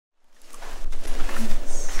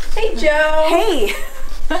Hey, Joe. Hey.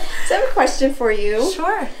 So I have a question for you.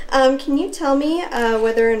 Sure. Can you tell me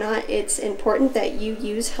whether or not it's important that you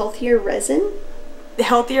use healthier resin?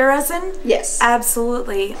 Healthier resin? Yes.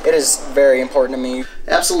 Absolutely. It is very important to me.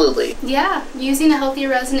 Absolutely. Yeah, using a healthier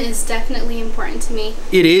resin is definitely important to me.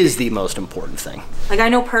 It is the most important thing. Like, I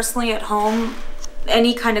know personally at home,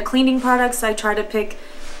 any kind of cleaning products, I try to pick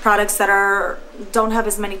products that don't have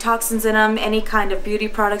as many toxins in them, any kind of beauty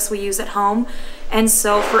products we use at home. And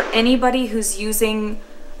so for anybody who's using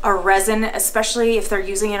a resin, especially if they're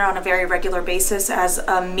using it on a very regular basis as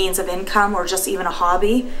a means of income or just even a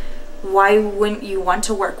hobby, why wouldn't you want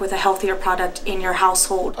to work with a healthier product in your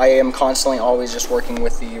household? I am constantly always just working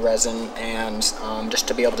with the resin, and just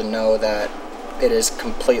to be able to know that it is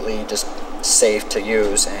completely just safe to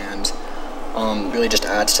use, and really just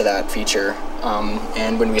adds to that feature.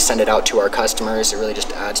 And when we send it out to our customers, it really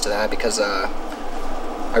just adds to that, because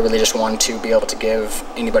I really just want to be able to give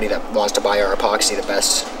anybody that wants to buy our epoxy the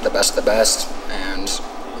best of the best, and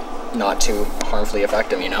not to harmfully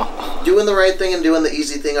affect them, you know? Doing the right thing and doing the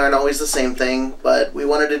easy thing aren't always the same thing, but we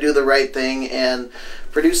wanted to do the right thing, and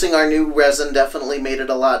producing our new resin definitely made it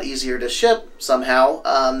a lot easier to ship somehow.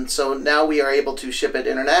 So now we are able to ship it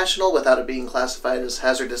international without it being classified as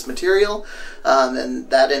hazardous material, and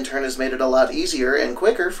that in turn has made it a lot easier and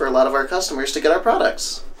quicker for a lot of our customers to get our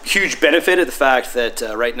products. Huge benefit of the fact that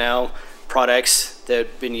right now, products that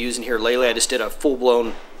I've been using here lately, I just did a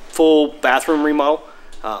full bathroom remodel.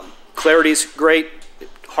 Clarity's great,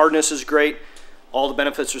 hardness is great, all the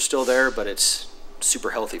benefits are still there, but it's super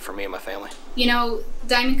healthy for me and my family. You know,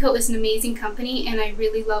 Diamond Coat is an amazing company, and I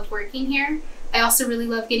really love working here. I also really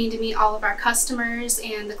love getting to meet all of our customers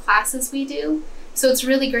and the classes we do. So it's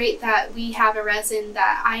really great that we have a resin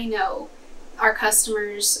that I know our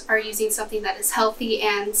customers are using something that is healthy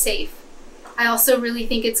and safe. I also really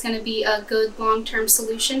think it's going to be a good long-term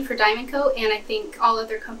solution for Diamond Coat, and I think all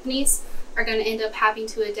other companies are going to end up having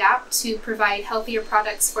to adapt to provide healthier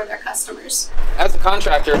products for their customers. As a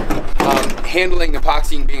contractor, handling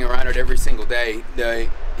epoxy and being around it every single day,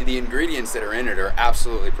 the ingredients that are in it are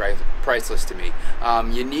absolutely priceless to me.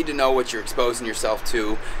 You need to know what you're exposing yourself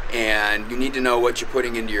to, and you need to know what you're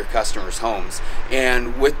putting into your customers' homes.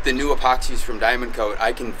 And with the new epoxies from Diamond Coat,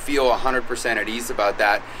 I can feel 100% at ease about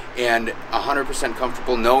that, and 100%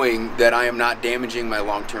 comfortable knowing that I am not damaging my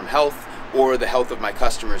long-term health or the health of my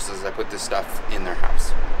customers as I put this stuff in their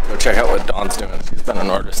house. Go check out what Dawn's doing. She's been an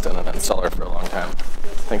artist and an installer for a long time. I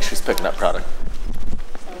think she's picking up product.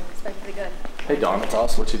 So it's been pretty good. Hey Dawn, it's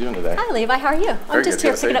awesome. What you doing today? Hi Levi, how are you? I'm just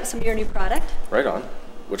here picking up some of your new product. Right on.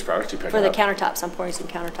 Which product you picking up? For the up? countertops. I'm pouring some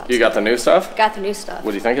countertops. You got the new stuff? Got the new stuff.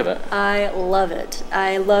 What do you think of it? I love it.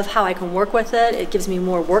 I love how I can work with it. It gives me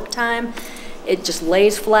more work time. It just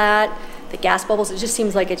lays flat. The gas bubbles, it just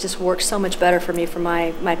seems like it just works so much better for me for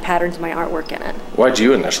my patterns and my artwork in it. Why'd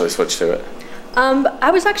you initially switch to it?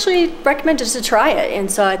 I was actually recommended to try it, and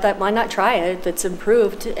so I thought, why not try it? It's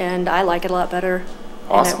improved, and I like it a lot better.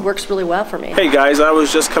 Awesome. And it works really well for me. Hey guys, I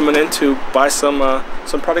was just coming in to buy some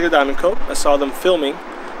product at Diamond Coat. I saw them filming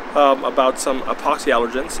about some epoxy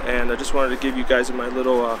allergens, and I just wanted to give you guys my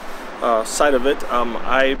little side of it.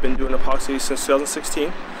 I've been doing epoxy since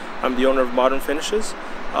 2016. I'm the owner of Modern Finishes.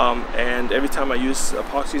 And every time I use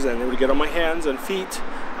epoxies and they would get on my hands and feet,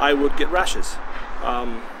 I would get rashes.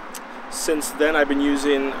 Since then I've been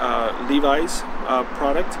using Levi's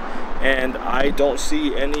product, and I don't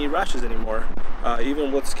see any rashes anymore,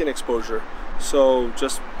 even with skin exposure. So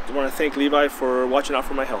just want to thank Levi for watching out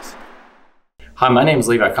for my health. Hi, my name is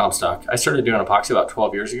Levi Comstock. I started doing epoxy about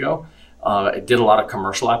 12 years ago. I did a lot of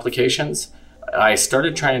commercial applications. I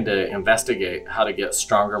started trying to investigate how to get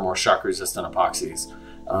stronger, more shock-resistant epoxies.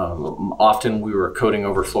 Often we were coating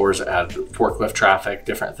over floors that had forklift traffic,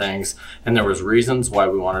 different things, and there was reasons why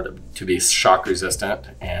we wanted it to be shock resistant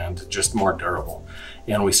and just more durable.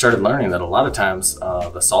 And we started learning that a lot of times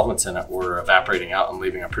the solvents in it were evaporating out and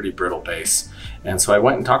leaving a pretty brittle base. And so I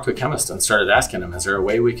went and talked to a chemist and started asking him, is there a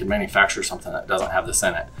way we could manufacture something that doesn't have this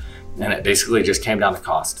in it? And it basically just came down to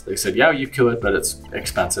cost. They said, yeah, you could, but it's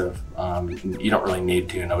expensive. You don't really need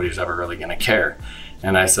to. Nobody's ever really going to care.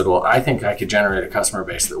 And I said, well, I think I could generate a customer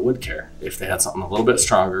base that would care if they had something a little bit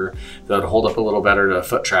stronger, that would hold up a little better to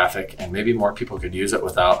foot traffic, and maybe more people could use it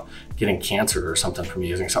without getting cancer or something from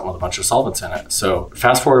using something with a bunch of solvents in it. So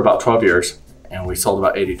fast forward about 12 years, and we sold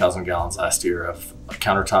about 80,000 gallons last year of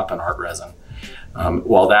countertop and art resin.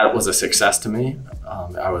 While that was a success to me,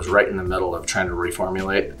 I was right in the middle of trying to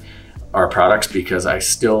reformulate our products, because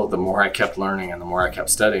the more I kept learning and the more I kept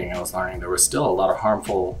studying, I was learning there was still a lot of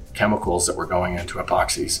harmful chemicals that were going into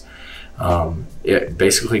epoxies. It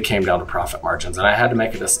basically came down to profit margins, and I had to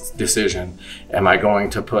make a decision. Am I going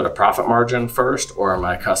to put a profit margin first, or am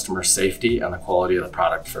I customer safety and the quality of the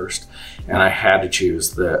product first? And I had to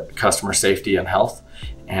choose the customer safety and health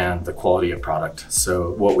and the quality of product.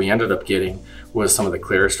 So what we ended up getting was some of the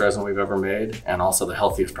clearest resin we've ever made, and also the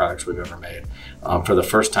healthiest products we've ever made. For the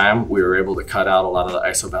first time, we were able to cut out a lot of the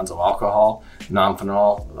Isobenzyl Alcohol,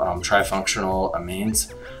 Nonylphenol, Trifunctional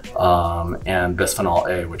Amines, and Bisphenol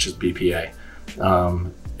A, which is BPA.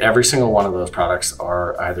 Every single one of those products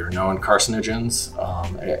are either known carcinogens,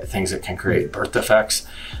 things that can create birth defects,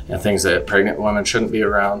 and things that pregnant women shouldn't be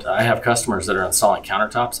around. I have customers that are installing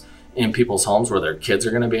countertops in people's homes where their kids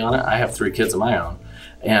are going to be on it. I have 3 kids of my own,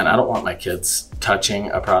 and I don't want my kids touching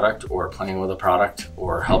a product or playing with a product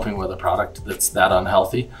or helping with a product that's that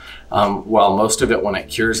unhealthy. While most of it, when it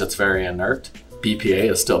cures, it's very inert, BPA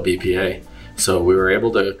is still BPA. So we were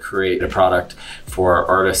able to create a product for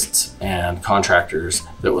artists and contractors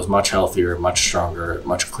that was much healthier, much stronger,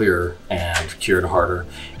 much clearer, and cured harder.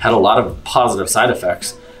 Had a lot of positive side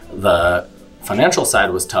effects. The financial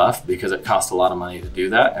side was tough because it cost a lot of money to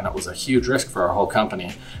do that, and it was a huge risk for our whole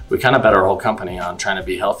company. We kind of bet our whole company on trying to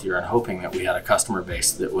be healthier and hoping that we had a customer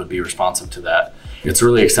base that would be responsive to that. It's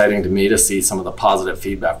really exciting to me to see some of the positive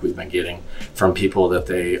feedback we've been getting from people that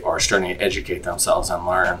they are starting to educate themselves and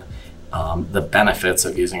learn the benefits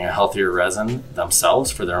of using a healthier resin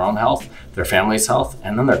themselves for their own health, their family's health,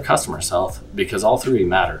 and then their customers' health, because all 3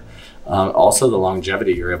 matter. Also, the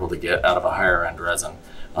longevity you're able to get out of a higher end resin.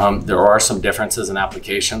 There are some differences in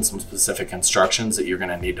application, some specific instructions that you're going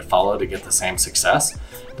to need to follow to get the same success,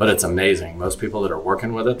 but it's amazing. Most people that are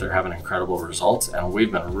working with it, they're having incredible results, and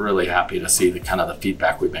we've been really happy to see the kind of the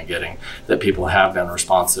feedback we've been getting, that people have been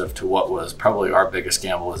responsive to what was probably our biggest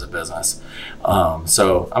gamble as a business.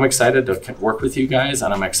 So I'm excited to work with you guys,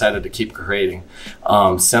 and I'm excited to keep creating.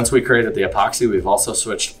 Since we created the epoxy, we've also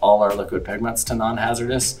switched all our liquid pigments to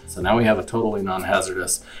non-hazardous. So now we have a totally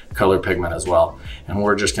non-hazardous color pigment as well. And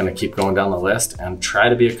we're just going to keep going down the list and try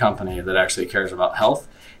to be a company that actually cares about health.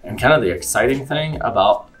 And kind of the exciting thing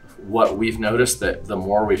about what we've noticed, that the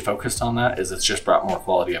more we focused on that, is it's just brought more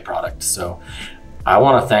quality of product. So I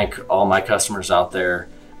want to thank all my customers out there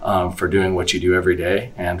for doing what you do every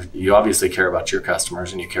day. And you obviously care about your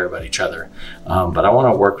customers and you care about each other. But I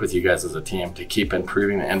want to work with you guys as a team to keep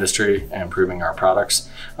improving the industry and improving our products,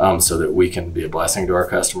 so that we can be a blessing to our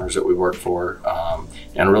customers that we work for,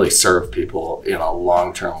 and really serve people in a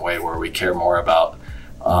long-term way where we care more about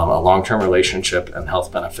a long-term relationship and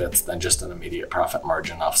health benefits than just an immediate profit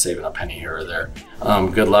margin off saving a penny here or there.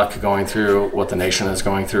 Good luck going through what the nation is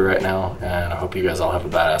going through right now, and I hope you guys all have a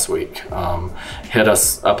badass week. Hit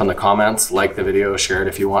us up in the comments, like the video, share it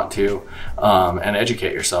if you want to, and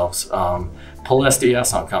educate yourselves. Pull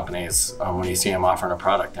SDS on companies when you see them offering a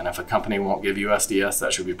product, and if a company won't give you SDS,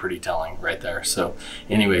 that should be pretty telling right there. So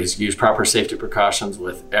anyways, use proper safety precautions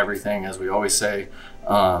with everything, as we always say,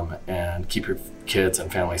 and keep your kids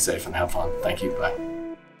and family safe and have fun. Thank you. Bye.